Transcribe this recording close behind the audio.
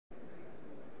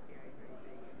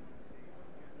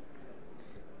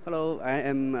Hello, I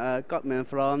am Gottman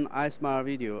from ISmart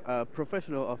Video, a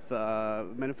professional of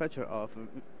manufacturer of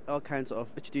all kinds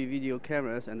of HD video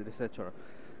cameras and etc.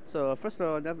 So first of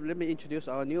all, let me introduce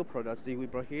our new products that we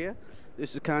brought here.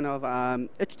 This is kind of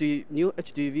new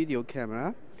HD video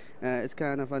camera. It's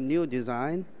kind of a new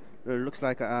design. It looks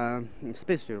like a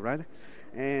spaceship, right?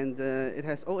 And it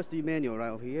has OSD manual right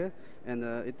over here, and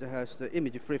it has the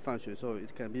image-free function, so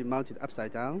it can be mounted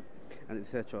upside down, and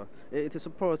etc. It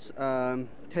supports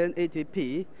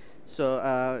 1080p,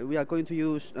 so we are going to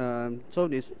use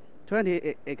Sony's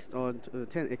 20x or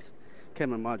 10x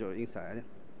camera module inside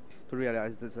to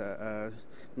realize this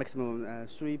maximum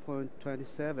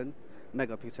 3.27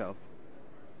 megapixel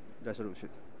resolution.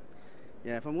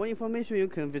 Yeah, for more information, you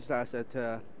can visit us at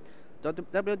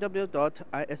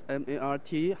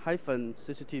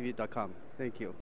www.ismart-cctv.com. Thank you.